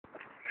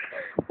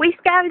We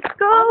scared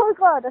school. Oh my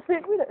god, I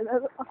think we don't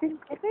know. I think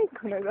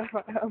we know where I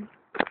am.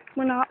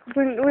 We're not.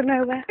 We're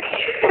nowhere.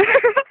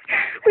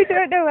 We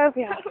don't know where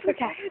we are.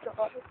 Okay.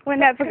 We're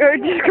never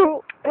going to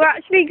school. We're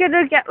actually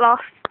gonna get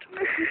lost.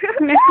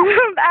 I'm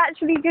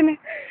actually gonna.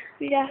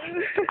 Yeah.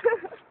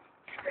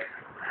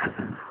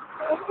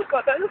 Oh my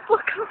god, where the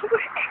fuck are we?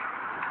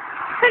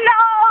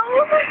 No!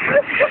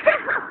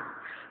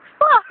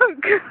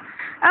 Fuck!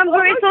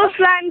 It's all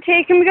slanty.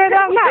 Can we go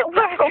down that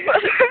way?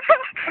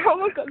 Oh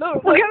my god, no.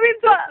 We're going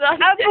back.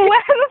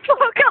 Where the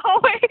fuck are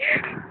we?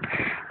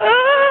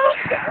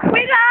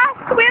 We're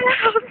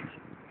lost.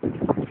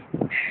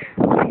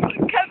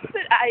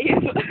 Kempton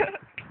Ave.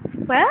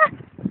 Where?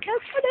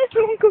 Kempton, there's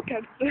someone called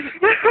Kempton.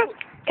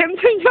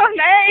 Kempton's your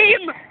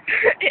name!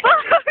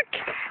 Fuck!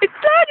 It's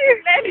Daddy!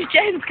 Name is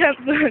James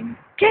Kempton.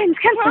 James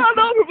Kempton. Oh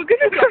no, we're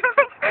gonna go.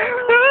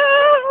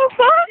 Oh,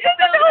 fuck! It's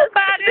so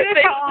bad in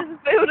the car. There's a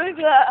field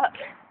over there.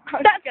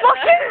 That's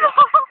fucking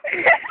wrong!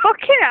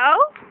 Fucking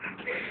hell!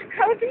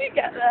 How do we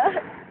get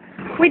there?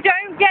 We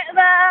don't get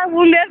there.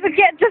 We'll never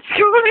get to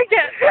school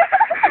again.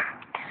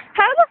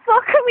 How the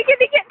fuck are we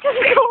gonna get to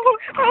school?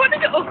 I want to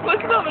get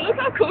upwards now. Look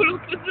how cool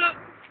upwards are.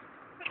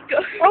 Let's go.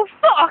 Oh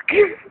fuck!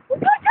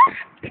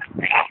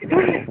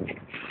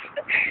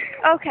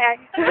 Okay.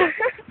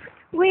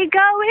 We're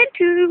going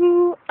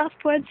to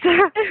upwards.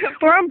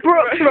 We're on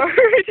Brooks Road.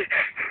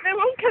 No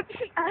one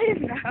Kempton Ave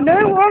now. No,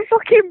 we're on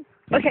fucking.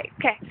 Okay.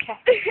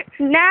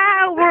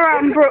 Now we're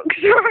on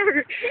Brooks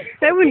Road.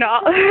 No, we're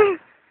not.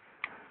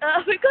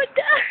 We got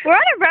there. We're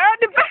on a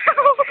roundabout.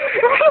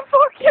 We're on a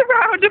fucking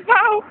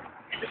roundabout.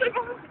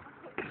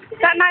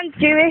 That man's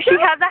Jewish. He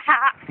has a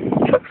hat.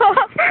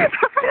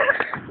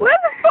 Where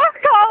the fuck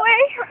are we?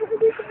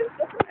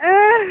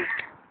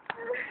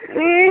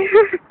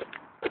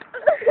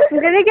 I'm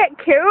gonna get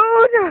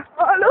killed.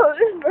 Oh no,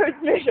 this road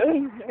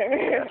mission.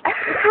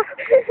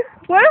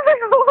 What are we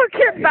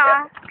walking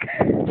back?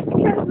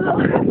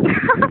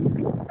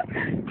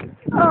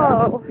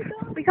 Oh,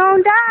 we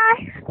gonna die.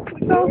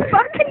 We gonna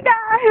fucking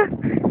die.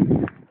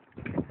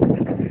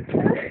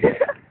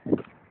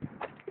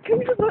 Can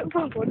we just look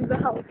for one of the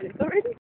houses already?